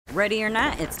Ready or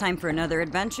not, it's time for another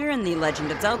adventure in The Legend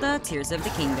of Zelda: Tears of the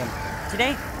Kingdom.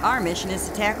 Today, our mission is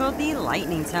to tackle the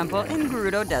Lightning Temple in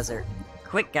Gerudo Desert,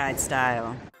 quick guide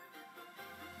style.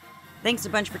 Thanks a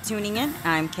bunch for tuning in.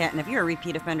 I'm Kat, and if you're a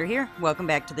repeat offender here, welcome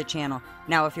back to the channel.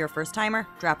 Now, if you're a first timer,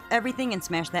 drop everything and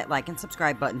smash that like and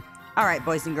subscribe button. Alright,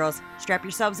 boys and girls, strap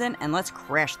yourselves in and let's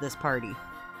crash this party.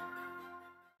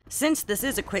 Since this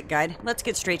is a quick guide, let's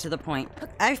get straight to the point.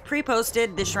 I've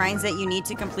pre-posted the shrines that you need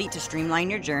to complete to streamline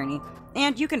your journey,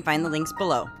 and you can find the links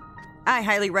below. I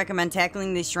highly recommend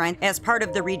tackling these shrines as part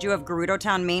of the redo of Gerudo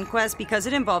Town main quest because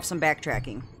it involves some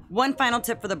backtracking. One final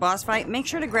tip for the boss fight, make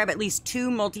sure to grab at least 2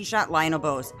 multi-shot Lionel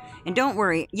bows. And don't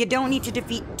worry, you don't need to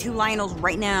defeat 2 Lionels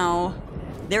right now.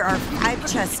 There are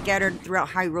 5 chests scattered throughout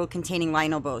Hyrule containing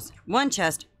Lionel bows. One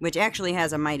chest, which actually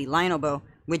has a mighty Lionel bow,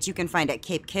 which you can find at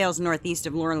Cape Kales northeast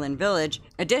of Lurelin Village.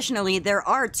 Additionally, there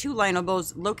are 2 Lionel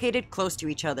bows located close to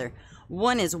each other.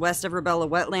 One is west of Rebella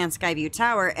Wetland Skyview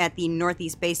Tower at the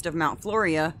northeast base of Mount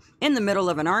Floria, in the middle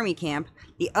of an army camp.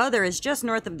 The other is just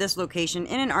north of this location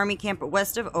in an army camp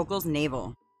west of Okel's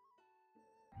Navel.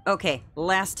 Okay,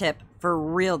 last tip, for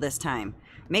real this time.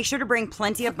 Make sure to bring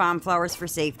plenty of bomb flowers for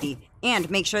safety,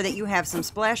 and make sure that you have some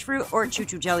splash fruit or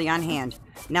choo-choo jelly on hand.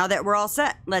 Now that we're all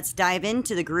set, let's dive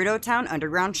into the Gerudo Town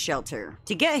underground shelter.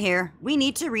 To get here, we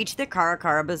need to reach the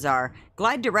Bazar.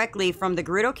 Glide directly from the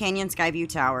Gerudo Canyon Skyview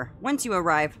Tower. Once you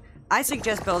arrive, I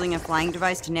suggest building a flying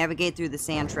device to navigate through the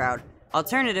sand shroud.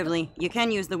 Alternatively, you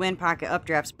can use the wind pocket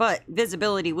updrafts, but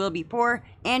visibility will be poor,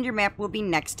 and your map will be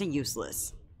next to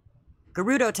useless.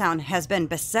 Gerudo Town has been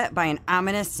beset by an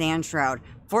ominous sand shroud,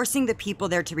 forcing the people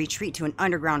there to retreat to an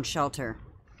underground shelter.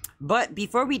 But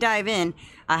before we dive in,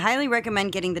 I highly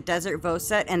recommend getting the Desert Voe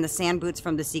set and the sand boots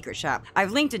from the secret shop.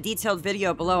 I've linked a detailed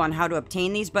video below on how to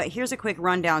obtain these, but here's a quick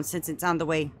rundown since it's on the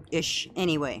way-ish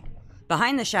anyway.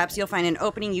 Behind the shops, you'll find an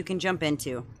opening you can jump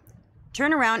into.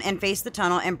 Turn around and face the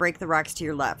tunnel and break the rocks to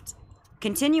your left.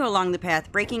 Continue along the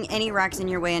path, breaking any rocks in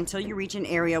your way until you reach an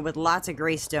area with lots of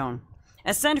gray stone.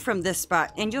 Ascend from this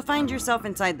spot, and you'll find yourself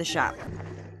inside the shop.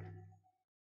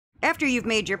 After you've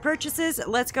made your purchases,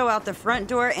 let's go out the front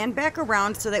door and back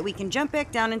around so that we can jump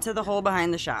back down into the hole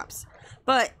behind the shops.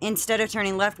 But instead of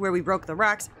turning left where we broke the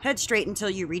rocks, head straight until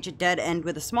you reach a dead end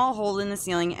with a small hole in the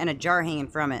ceiling and a jar hanging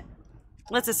from it.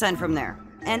 Let's ascend from there,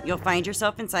 and you'll find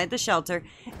yourself inside the shelter,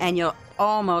 and you'll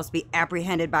almost be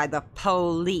apprehended by the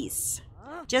police.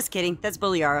 Just kidding, that's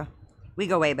Buliara. We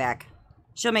go way back.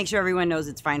 She'll make sure everyone knows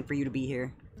it's fine for you to be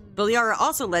here. Buliara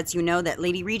also lets you know that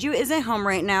Lady Riju isn't home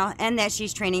right now and that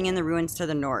she's training in the ruins to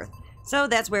the north. So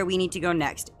that's where we need to go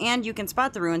next, and you can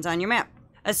spot the ruins on your map.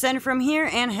 Ascend from here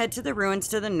and head to the ruins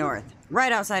to the north.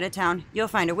 Right outside of town, you'll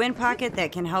find a wind pocket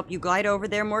that can help you glide over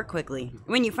there more quickly.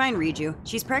 When you find Riju,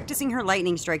 she's practicing her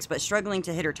lightning strikes but struggling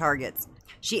to hit her targets.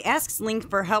 She asks Link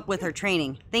for help with her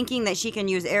training, thinking that she can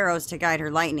use arrows to guide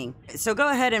her lightning. So go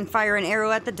ahead and fire an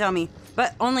arrow at the dummy,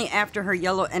 but only after her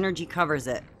yellow energy covers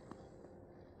it.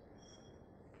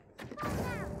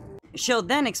 She'll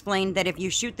then explain that if you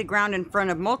shoot the ground in front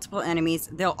of multiple enemies,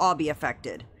 they'll all be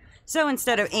affected. So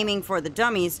instead of aiming for the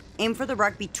dummies, aim for the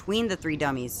rock between the 3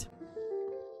 dummies.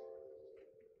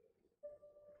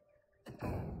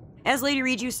 As Lady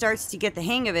Riju starts to get the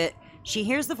hang of it, she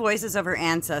hears the voices of her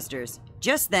ancestors.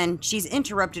 Just then, she's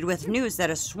interrupted with news that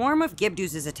a swarm of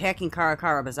Gibdoos is attacking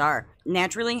Bazar.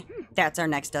 Naturally, that's our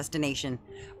next destination.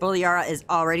 Buliara is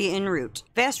already en route.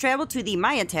 Fast travel to the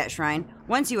Mayatat shrine.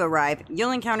 Once you arrive,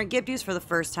 you'll encounter Gibdoos for the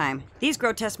first time. These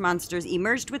grotesque monsters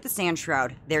emerged with the sand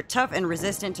shroud. They're tough and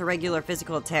resistant to regular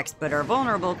physical attacks, but are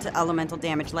vulnerable to elemental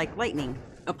damage like lightning.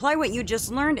 Apply what you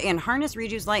just learned and harness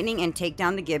Riju's lightning and take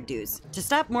down the Gibdoos. To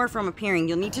stop more from appearing,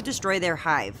 you'll need to destroy their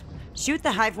hive. Shoot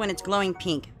the hive when it's glowing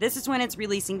pink. This is when it's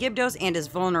releasing Gibdoos and is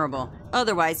vulnerable.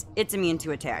 Otherwise, it's immune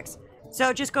to attacks.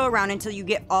 So just go around until you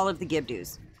get all of the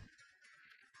Gibdoos.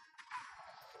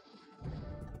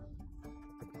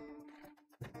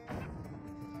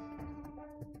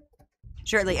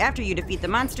 Shortly after you defeat the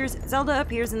monsters, Zelda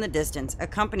appears in the distance,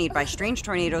 accompanied by strange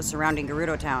tornadoes surrounding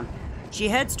Gerudo Town. She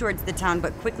heads towards the town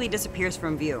but quickly disappears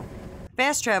from view.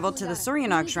 Fast travel to the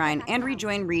Soryotanog shrine and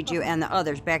rejoin Riju and the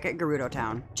others back at Gerudo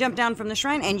Town. Jump down from the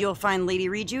shrine and you'll find Lady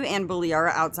Riju and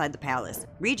Buliara outside the palace.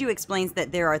 Riju explains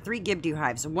that there are 3 Gibdoo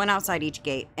hives, 1 outside each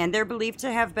gate, and they're believed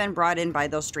to have been brought in by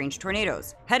those strange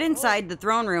tornadoes. Head inside the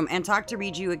throne room and talk to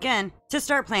Riju again to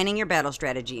start planning your battle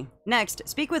strategy. Next,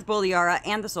 speak with Buliara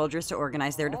and the soldiers to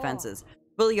organize their defenses.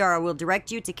 Buliara will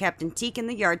direct you to Captain Teak in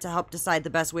the yard to help decide the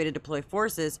best way to deploy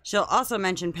forces. She'll also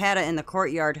mention Pada in the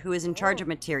courtyard, who is in charge of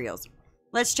materials.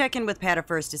 Let's check in with Pada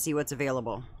first to see what's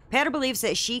available. Pata believes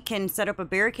that she can set up a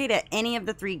barricade at any of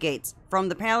the 3 gates. From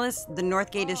the palace, the north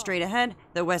gate is straight ahead,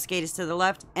 the west gate is to the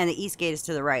left, and the east gate is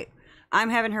to the right. I'm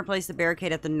having her place the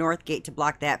barricade at the north gate to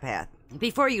block that path.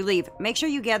 Before you leave, make sure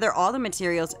you gather all the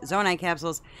materials, zonite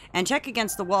capsules, and check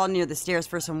against the wall near the stairs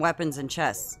for some weapons and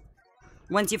chests.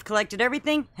 Once you've collected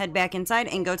everything, head back inside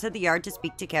and go to the yard to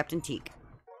speak to Captain Teak.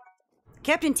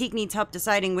 Captain Teak needs help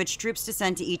deciding which troops to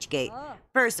send to each gate.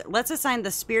 First, let's assign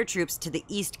the spear troops to the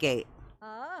east gate.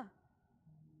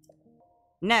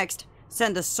 Next,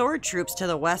 send the sword troops to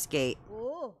the west gate.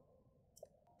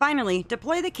 Finally,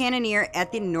 deploy the cannoneer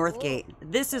at the north gate.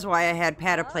 This is why I had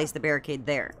Pata place the barricade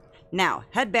there. Now,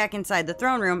 head back inside the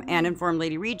throne room and inform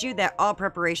Lady Riju that all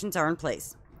preparations are in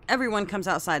place. Everyone comes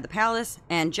outside the palace,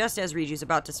 and just as Riju's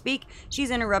about to speak,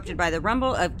 she's interrupted by the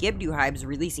rumble of Gibdu hives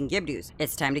releasing Gibdus.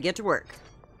 It's time to get to work.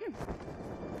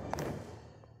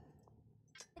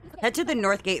 Head to the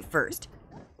north gate first.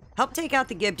 Help take out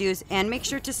the Gibdus, and make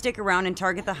sure to stick around and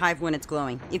target the hive when it's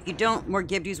glowing. If you don't, more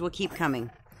Gibdus will keep coming.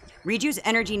 Riju's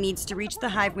energy needs to reach the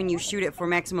hive when you shoot it for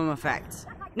maximum effect.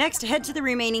 Next, head to the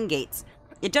remaining gates.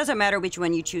 It doesn't matter which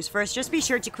one you choose first, just be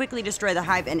sure to quickly destroy the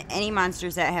hive and any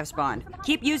monsters that have spawned.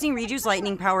 Keep using Riju's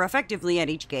lightning power effectively at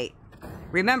each gate.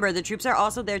 Remember, the troops are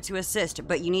also there to assist,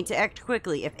 but you need to act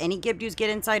quickly. If any Gibdus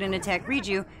get inside and attack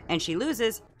Riju, and she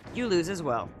loses, you lose as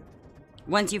well.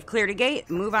 Once you've cleared a gate,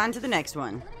 move on to the next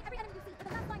one.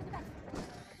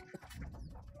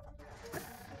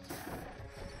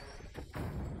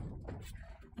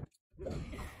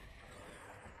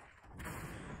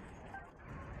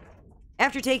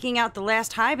 After taking out the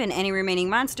last hive and any remaining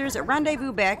monsters,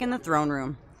 rendezvous back in the throne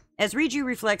room. As Riju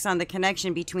reflects on the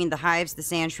connection between the hives, the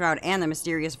sand shroud, and the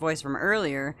mysterious voice from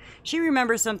earlier, she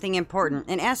remembers something important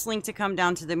and asks Link to come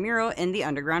down to the mural in the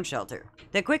underground shelter.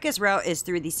 The quickest route is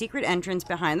through the secret entrance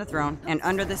behind the throne and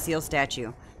under the seal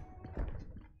statue.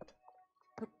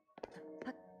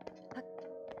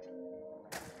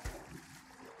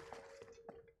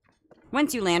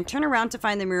 Once you land, turn around to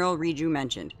find the mural Riju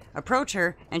mentioned. Approach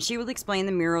her, and she will explain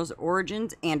the mural's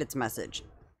origins and its message.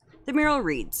 The mural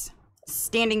reads,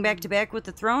 "Standing back to back with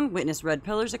the throne, witness red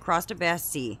pillars across a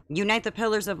vast sea. Unite the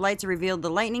pillars of light to reveal the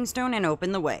lightning stone and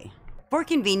open the way. For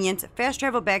convenience, fast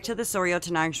travel back to the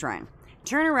Soryotanog shrine.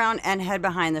 Turn around and head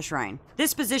behind the shrine.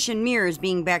 This position mirrors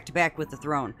being back to back with the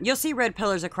throne. You'll see red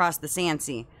pillars across the sand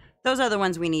sea. Those are the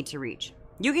ones we need to reach.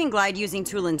 You can glide using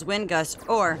Tulin's wind gust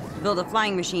or build a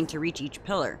flying machine to reach each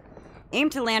pillar. Aim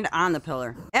to land on the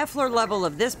pillar. At floor level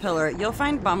of this pillar, you'll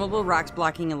find bombable rocks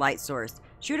blocking a light source.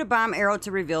 Shoot a bomb arrow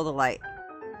to reveal the light.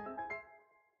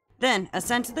 Then,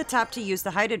 ascend to the top to use the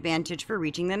height advantage for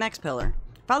reaching the next pillar.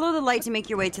 Follow the light to make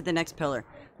your way to the next pillar.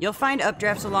 You'll find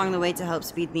updrafts along the way to help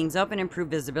speed things up and improve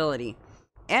visibility.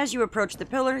 As you approach the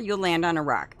pillar, you'll land on a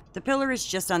rock. The pillar is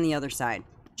just on the other side.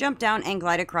 Jump down and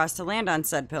glide across to land on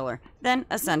said pillar, then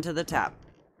ascend to the top.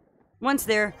 Once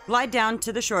there, glide down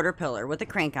to the shorter pillar with a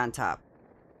crank on top.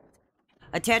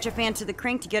 Attach a fan to the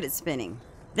crank to get it spinning.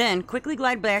 Then, quickly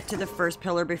glide back to the first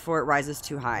pillar before it rises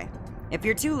too high. If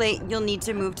you're too late, you'll need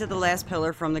to move to the last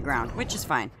pillar from the ground, which is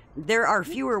fine. There are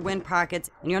fewer wind pockets,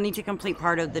 and you'll need to complete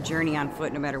part of the journey on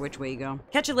foot no matter which way you go.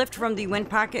 Catch a lift from the wind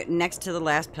pocket next to the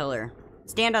last pillar.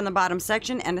 Stand on the bottom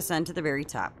section and ascend to the very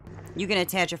top. You can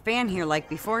attach a fan here like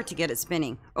before to get it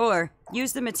spinning, or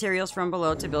use the materials from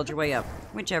below to build your way up,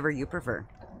 whichever you prefer.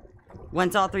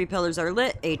 Once all 3 pillars are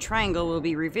lit, a triangle will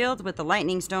be revealed with the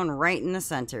lightning stone right in the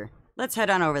center. Let's head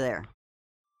on over there.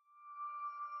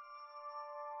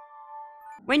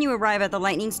 When you arrive at the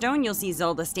lightning stone, you'll see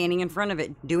Zelda standing in front of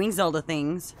it, doing Zelda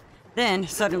things. Then,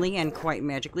 suddenly and quite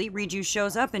magically, Riju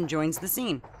shows up and joins the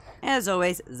scene. As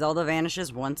always, Zelda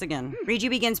vanishes once again. Riju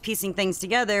begins piecing things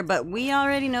together, but we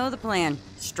already know the plan.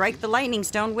 Strike the lightning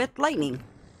stone with lightning.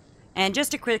 And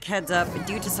just a quick heads up,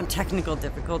 due to some technical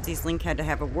difficulties, Link had to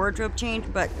have a wardrobe change,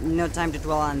 but no time to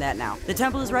dwell on that now. The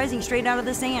temple is rising straight out of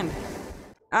the sand.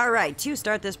 Alright, to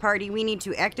start this party, we need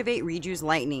to activate Riju's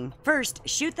lightning. First,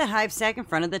 shoot the hive sack in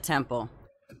front of the temple.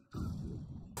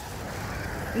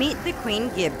 Meet the Queen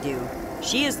Gibdu.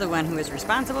 She is the one who is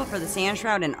responsible for the sand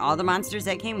shroud and all the monsters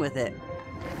that came with it.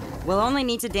 We'll only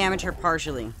need to damage her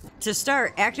partially. To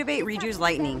start, activate Riju's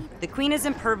lightning. The Queen is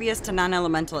impervious to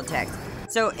non-elemental attacks,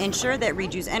 so ensure that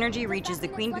Riju's energy reaches the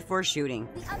Queen before shooting.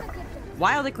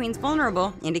 While the Queen's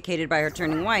vulnerable, indicated by her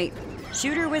turning white,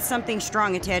 shoot her with something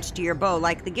strong attached to your bow,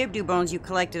 like the Gibdu bones you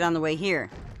collected on the way here.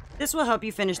 This will help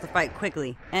you finish the fight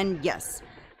quickly, and yes,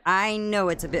 I know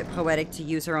it's a bit poetic to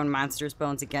use her own monster's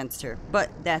bones against her, but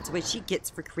that's what she gets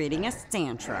for creating a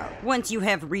sand shroud. Once you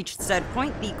have reached said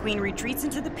point, the queen retreats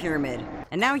into the pyramid.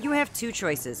 And now you have two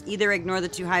choices. Either ignore the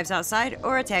two hives outside,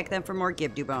 or attack them for more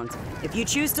Gerudo bones. If you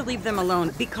choose to leave them alone,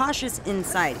 be cautious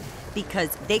inside, because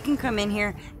they can come in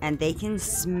here and they can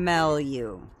smell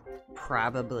you.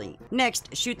 Probably.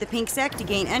 Next, shoot the pink sack to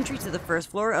gain entry to the first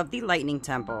floor of the Lightning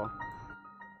Temple.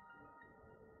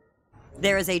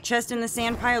 There is a chest in the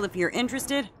sand pile if you're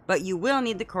interested, but you will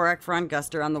need the Korok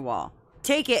Guster on the wall.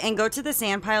 Take it and go to the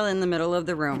sand pile in the middle of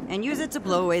the room and use it to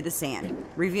blow away the sand,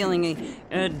 revealing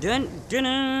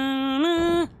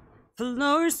a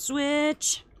floor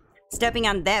switch. Stepping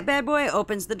on that bad boy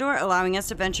opens the door, allowing us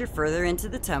to venture further into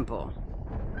the temple.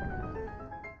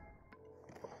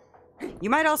 You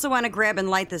might also want to grab and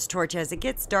light this torch as it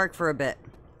gets dark for a bit.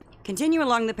 Continue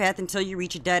along the path until you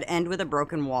reach a dead end with a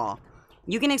broken wall.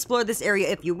 You can explore this area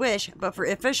if you wish, but for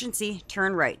efficiency,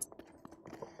 turn right.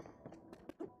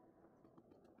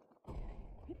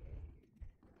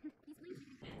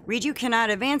 Riju cannot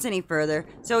advance any further,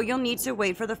 so you'll need to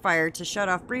wait for the fire to shut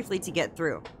off briefly to get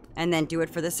through, and then do it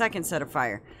for the second set of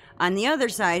fire. On the other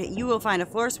side, you will find a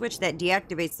floor switch that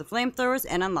deactivates the flamethrowers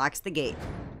and unlocks the gate.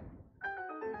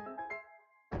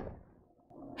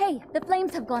 Hey, the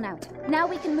flames have gone out. Now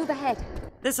we can move ahead.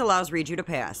 This allows Riju to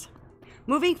pass.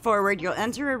 Moving forward, you'll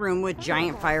enter a room with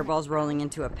giant fireballs rolling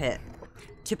into a pit.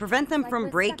 To prevent them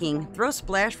from breaking, throw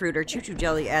splash fruit or choo-choo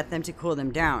jelly at them to cool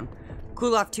them down.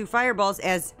 Cool off 2 fireballs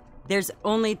as there's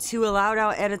only 2 allowed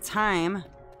out at a time.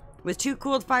 With 2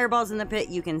 cooled fireballs in the pit,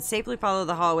 you can safely follow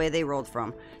the hallway they rolled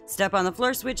from. Step on the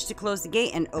floor switch to close the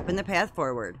gate and open the path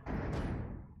forward.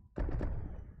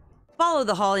 Follow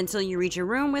the hall until you reach a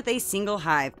room with a single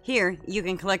hive. Here, you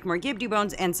can collect more Gerudo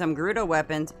bones and some Gerudo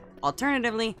weapons.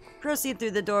 Alternatively, proceed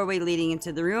through the doorway leading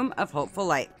into the Room of Hopeful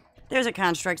Light. There's a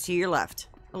construct to your left.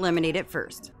 Eliminate it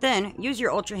first. Then, use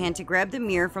your Ultra Hand to grab the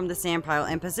mirror from the sand pile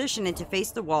and position it to face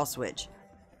the wall switch.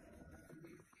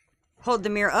 Hold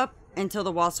the mirror up until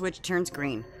the wall switch turns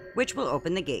green, which will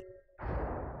open the gate.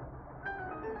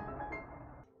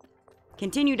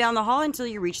 Continue down the hall until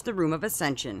you reach the Room of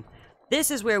Ascension.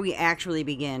 This is where we actually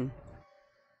begin.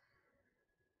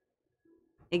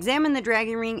 Examine the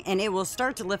dragon ring and it will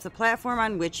start to lift the platform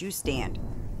on which you stand.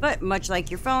 But much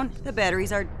like your phone, the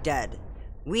batteries are dead.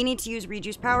 We need to use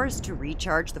Riju's powers to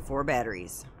recharge the 4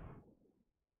 batteries.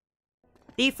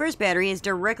 The first battery is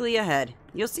directly ahead.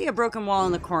 You'll see a broken wall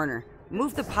in the corner.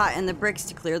 Move the pot and the bricks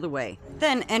to clear the way.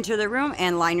 Then enter the room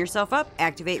and line yourself up,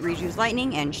 activate Riju's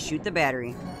lightning, and shoot the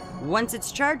battery. Once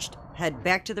it's charged, head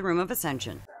back to the Room of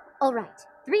Ascension. Alright,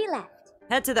 3 left.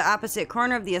 Head to the opposite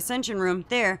corner of the Ascension room.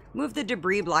 There, move the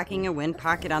debris blocking a wind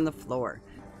pocket on the floor.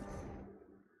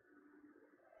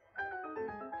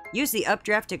 Use the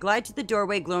updraft to glide to the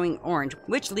doorway glowing orange,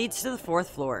 which leads to the 4th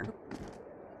floor.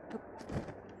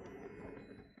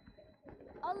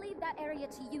 I'll leave that area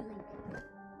to you, Link.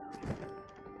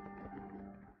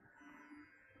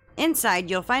 Inside,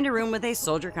 you'll find a room with a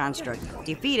soldier construct.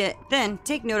 Defeat it, then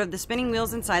take note of the spinning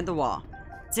wheels inside the wall.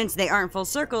 Since they aren't full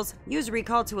circles, use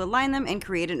recall to align them and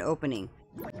create an opening.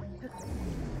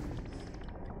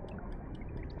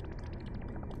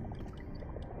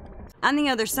 On the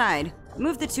other side,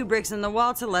 move the 2 bricks in the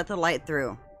wall to let the light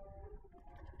through.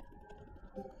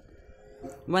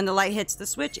 When the light hits the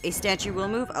switch, a statue will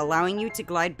move, allowing you to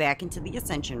glide back into the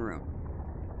Ascension room.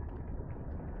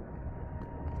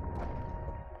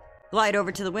 Glide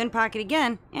over to the wind pocket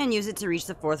again, and use it to reach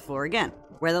the 4th floor again,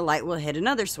 where the light will hit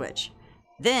another switch.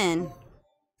 Then,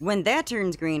 when that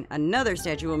turns green, another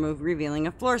statue will move, revealing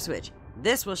a floor switch.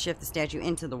 This will shift the statue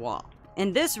into the wall.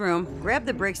 In this room, grab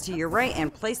the bricks to your right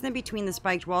and place them between the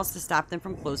spiked walls to stop them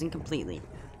from closing completely.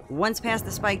 Once past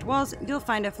the spiked walls, you'll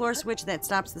find a floor switch that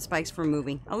stops the spikes from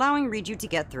moving, allowing Riju to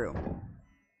get through.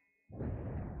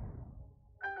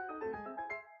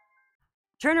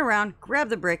 Turn around, grab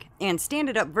the brick, and stand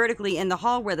it up vertically in the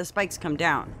hall where the spikes come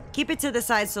down. Keep it to the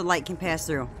side so light can pass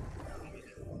through.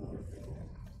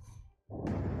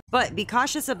 But be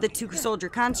cautious of the 2 soldier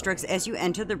constructs as you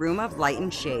enter the Room of Light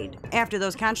and Shade. After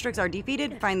those constructs are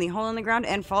defeated, find the hole in the ground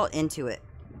and fall into it.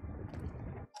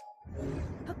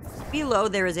 Below,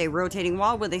 there is a rotating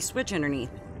wall with a switch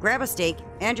underneath. Grab a stake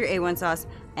and your A1 sauce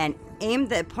and aim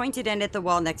the pointed end at the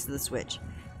wall next to the switch.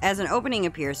 As an opening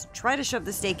appears, try to shove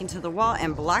the stake into the wall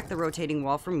and block the rotating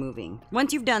wall from moving.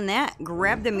 Once you've done that,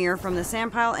 grab the mirror from the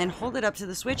sand pile and hold it up to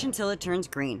the switch until it turns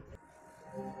green.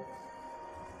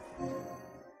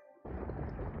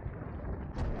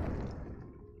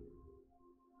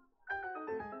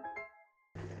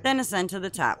 Then ascend to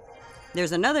the top.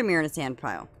 There's another mirror in a sand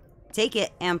pile. Take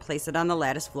it and place it on the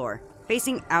lattice floor.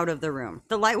 facing out of the room.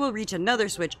 The light will reach another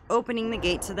switch, opening the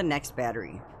gate to the next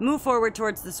battery. Move forward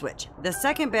towards the switch. The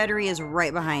second battery is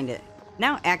right behind it.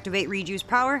 Now activate Rejuice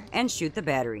power and shoot the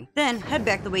battery. Then head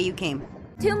back the way you came.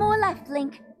 2 more left,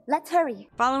 Link. Let's hurry.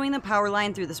 Following the power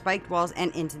line through the spiked walls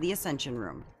and into the Ascension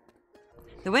room.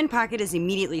 The wind pocket is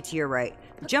immediately to your right.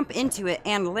 Jump into it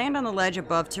and land on the ledge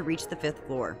above to reach the 5th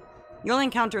floor. You'll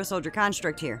encounter a soldier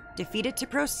construct here. Defeat it to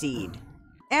proceed.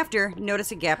 After,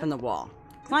 notice a gap in the wall.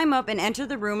 Climb up and enter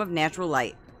the room of natural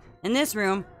light. In this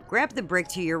room, grab the brick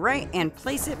to your right and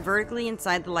place it vertically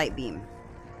inside the light beam.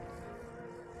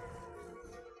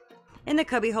 In the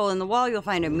cubby hole in the wall, you'll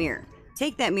find a mirror.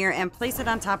 Take that mirror and place it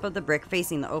on top of the brick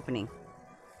facing the opening.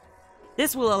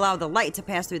 This will allow the light to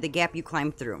pass through the gap you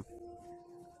climbed through.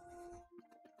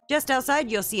 Just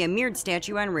outside, you'll see a mirrored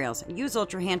statue on rails. Use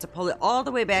Ultra Hand to pull it all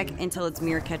the way back until its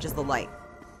mirror catches the light.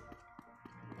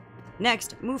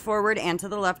 Next, move forward and to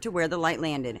the left to where the light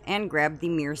landed, and grab the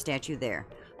mirror statue there.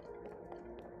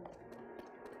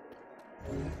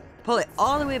 Pull it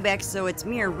all the way back so its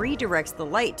mirror redirects the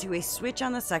light to a switch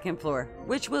on the 2nd floor,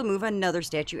 which will move another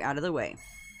statue out of the way.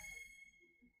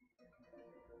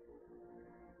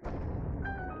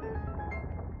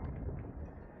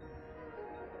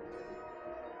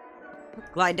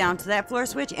 Glide down to that floor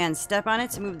switch and step on it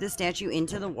to move the statue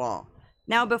into the wall.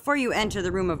 Now, before you enter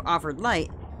the room of offered light,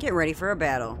 get ready for a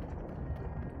battle.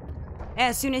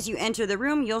 As soon as you enter the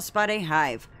room, you'll spot a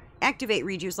hive. Activate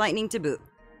Rejuice Lightning to boot.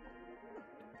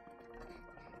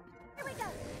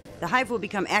 The hive will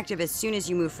become active as soon as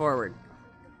you move forward.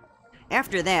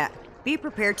 After that, be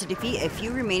prepared to defeat a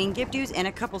few remaining Gipdoos and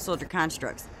a couple soldier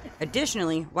constructs.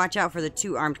 Additionally, watch out for the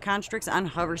 2 armed constructs on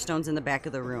hoverstones in the back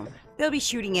of the room. They'll be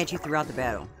shooting at you throughout the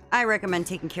battle. I recommend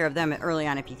taking care of them early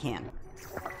on if you can.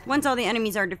 Once all the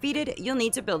enemies are defeated, you'll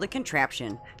need to build a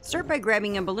contraption. Start by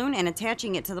grabbing a balloon and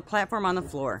attaching it to the platform on the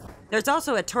floor. There's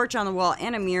also a torch on the wall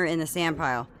and a mirror in the sand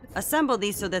pile. Assemble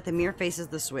these so that the mirror faces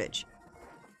the switch.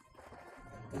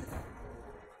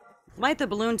 Light the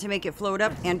balloon to make it float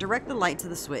up and direct the light to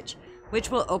the switch, which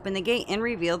will open the gate and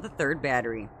reveal the 3rd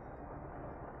battery.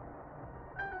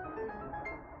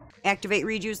 Activate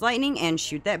Rejuice Lightning and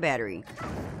shoot that battery.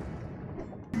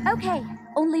 Okay,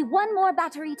 only 1 more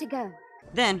battery to go.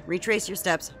 Then, retrace your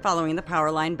steps, following the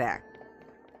power line back.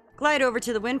 Glide over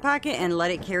to the wind pocket and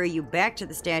let it carry you back to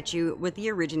the statue with the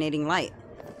originating light.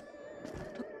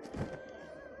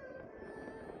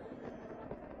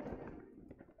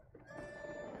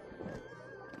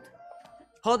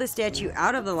 Pull the statue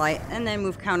out of the light and then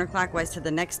move counterclockwise to the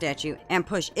next statue and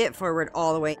push it forward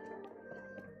all the way.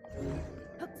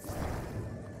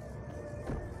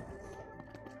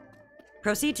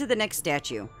 Proceed to the next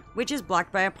statue, which is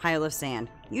blocked by a pile of sand.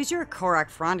 Use your Korok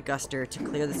Frond Guster to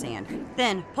clear the sand.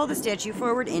 Then, pull the statue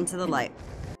forward into the light.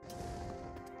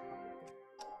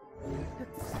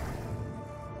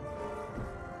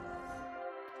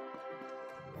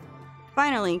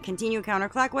 Finally, continue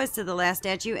counterclockwise to the last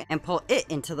statue and pull it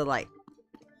into the light.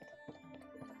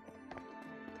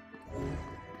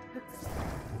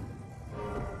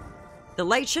 The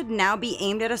light should now be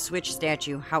aimed at a switch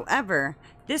statue. However,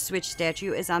 this switch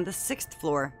statue is on the 6th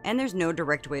floor and there's no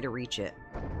direct way to reach it.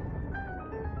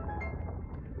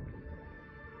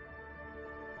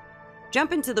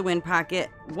 Jump into the wind pocket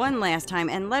one last time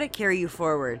and let it carry you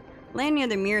forward. Land near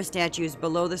the mirror statues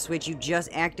below the switch you just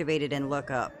activated and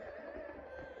look up.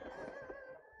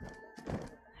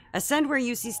 Ascend where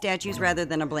you see statues rather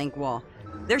than a blank wall.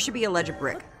 There should be a ledge of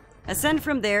brick. Ascend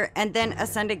from there and then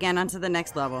ascend again onto the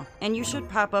next level, and you should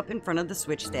pop up in front of the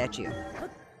switch statue.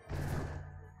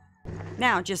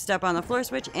 Now just step on the floor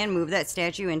switch and move that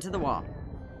statue into the wall.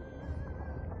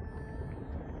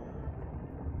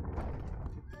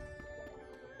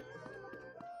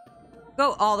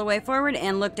 Go all the way forward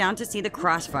and look down to see the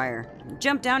crossfire.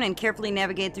 Jump down and carefully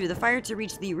navigate through the fire to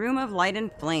reach the room of light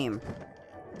and flame.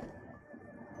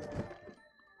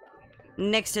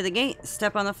 Next to the gate,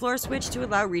 step on the floor switch to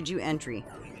allow Reju entry.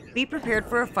 Be prepared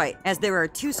for a fight, as there are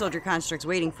 2 soldier constructs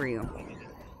waiting for you.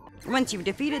 Once you've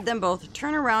defeated them both,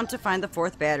 turn around to find the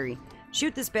 4th battery.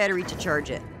 Shoot this battery to charge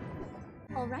it.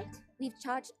 Alright, we've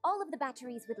charged all of the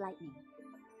batteries with lightning.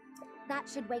 That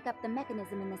should wake up the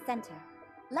mechanism in the center.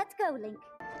 Let's go, Link.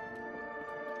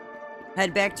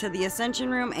 Head back to the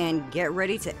Ascension room and get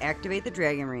ready to activate the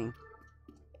Dragon Ring.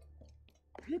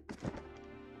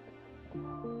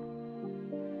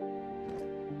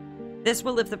 This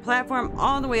will lift the platform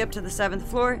all the way up to the 7th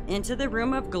floor into the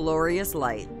room of glorious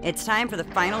light. It's time for the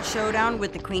final showdown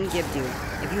with the Queen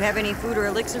Gipdoo. If you have any food or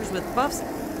elixirs with buffs,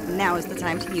 now is the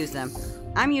time to use them.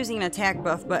 I'm using an attack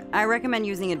buff, but I recommend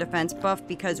using a defense buff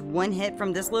because one hit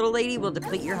from this little lady will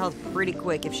deplete your health pretty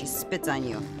quick if she spits on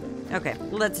you. Okay,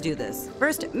 let's do this.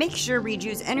 First, make sure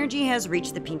Riju's energy has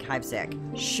reached the pink hive sac.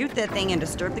 Shoot that thing and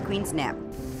disturb the queen's nap.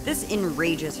 This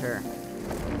enrages her.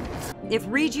 If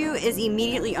Riju is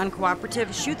immediately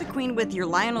uncooperative, shoot the queen with your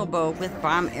Lionel bow with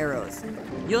bomb arrows.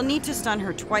 You'll need to stun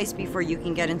her twice before you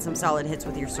can get in some solid hits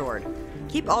with your sword.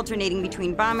 Keep alternating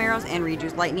between bomb arrows and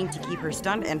Riju's lightning to keep her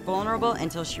stunned and vulnerable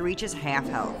until she reaches half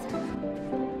health.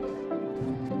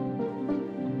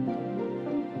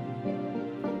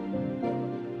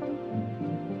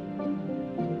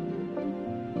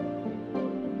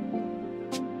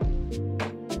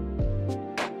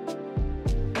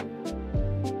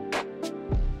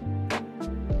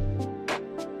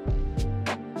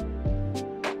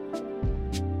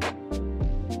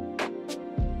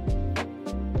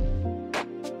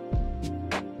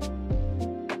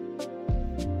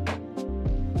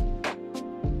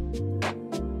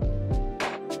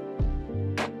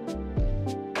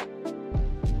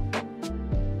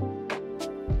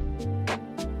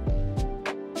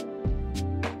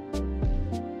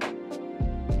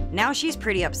 Now she's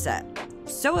pretty upset.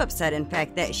 So upset, in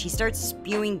fact, that she starts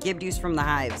spewing Gibdus from the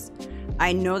hives.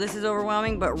 I know this is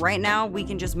overwhelming, but right now we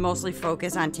can just mostly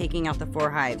focus on taking out the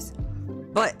 4 hives.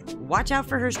 But watch out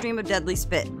for her stream of deadly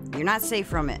spit. You're not safe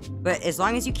from it, but as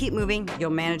long as you keep moving,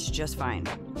 you'll manage just fine.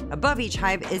 Above each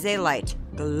hive is a light.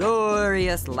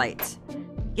 Glorious light.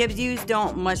 Gibdus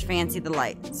don't much fancy the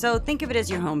light, so think of it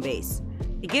as your home base.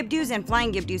 The Gibdus and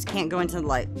flying Gibdus can't go into the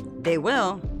light. They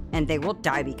will, and they will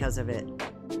die because of it.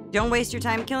 Don't waste your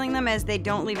time killing them as they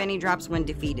don't leave any drops when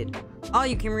defeated. All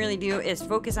you can really do is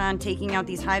focus on taking out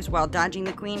these hives while dodging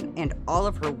the queen and all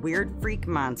of her weird freak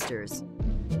monsters.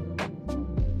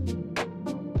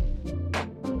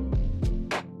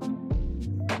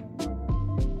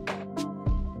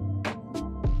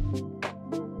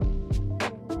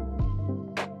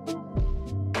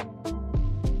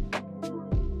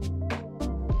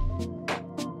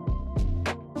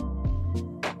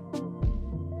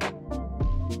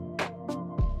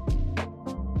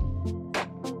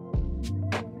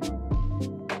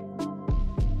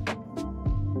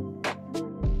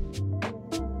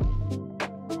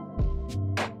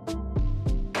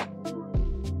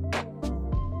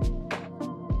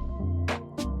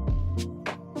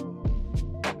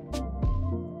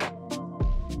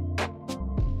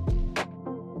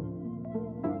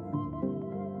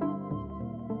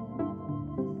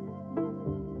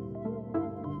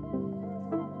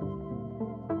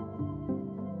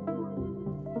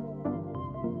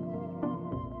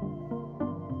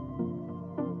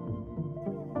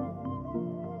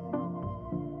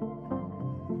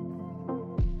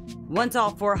 Once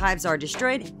all 4 hives are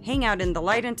destroyed, hang out in the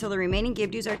light until the remaining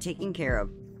Gibdus are taken care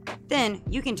of. Then,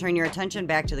 you can turn your attention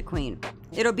back to the queen.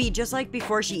 It'll be just like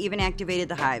before she even activated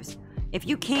the hives. If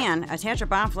you can, attach a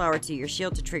bomb flower to your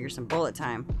shield to trigger some bullet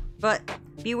time. But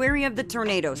be wary of the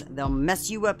tornadoes, they'll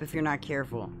mess you up if you're not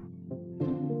careful.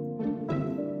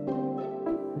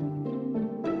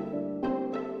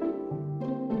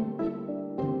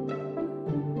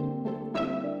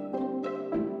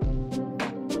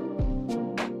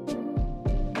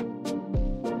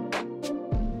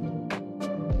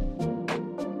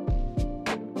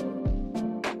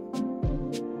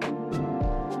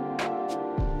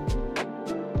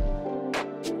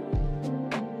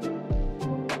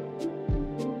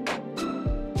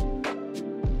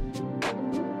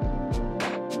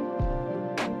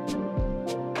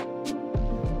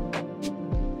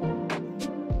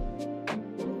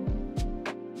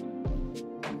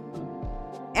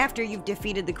 After you've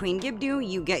defeated the Queen Gibdu,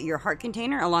 you get your heart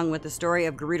container along with the story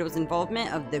of Gerudo's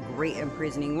involvement of the Great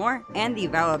Imprisoning War and the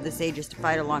vow of the sages to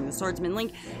fight along the Swordsman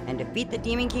Link and defeat the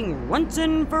Demon King once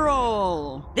and for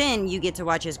all. Then you get to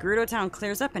watch as Gerudo Town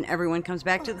clears up and everyone comes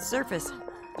back to the surface.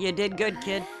 You did good,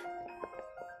 kid.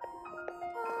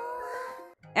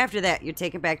 After that, you're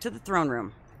taken back to the throne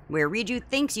room, where Riju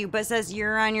thanks you but says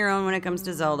you're on your own when it comes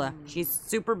to Zelda. She's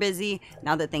super busy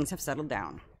now that things have settled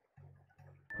down.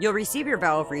 You'll receive your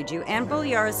vow of Riju, and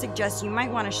Boliara suggests you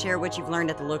might want to share what you've learned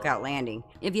at the Lookout Landing.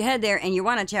 If you head there and you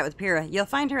want to chat with Pyrrha, you'll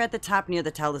find her at the top near the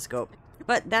telescope.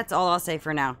 But that's all I'll say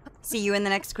for now. See you in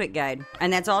the next quick guide.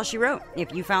 And that's all she wrote.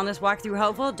 If you found this walkthrough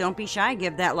helpful, don't be shy,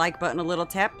 give that like button a little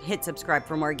tap, hit subscribe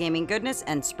for more gaming goodness,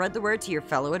 and spread the word to your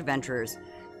fellow adventurers.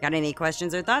 Got any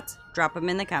questions or thoughts? Drop them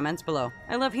in the comments below.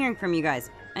 I love hearing from you guys.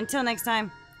 Until next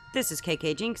time, this is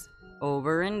KKJinxx,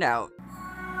 over and out.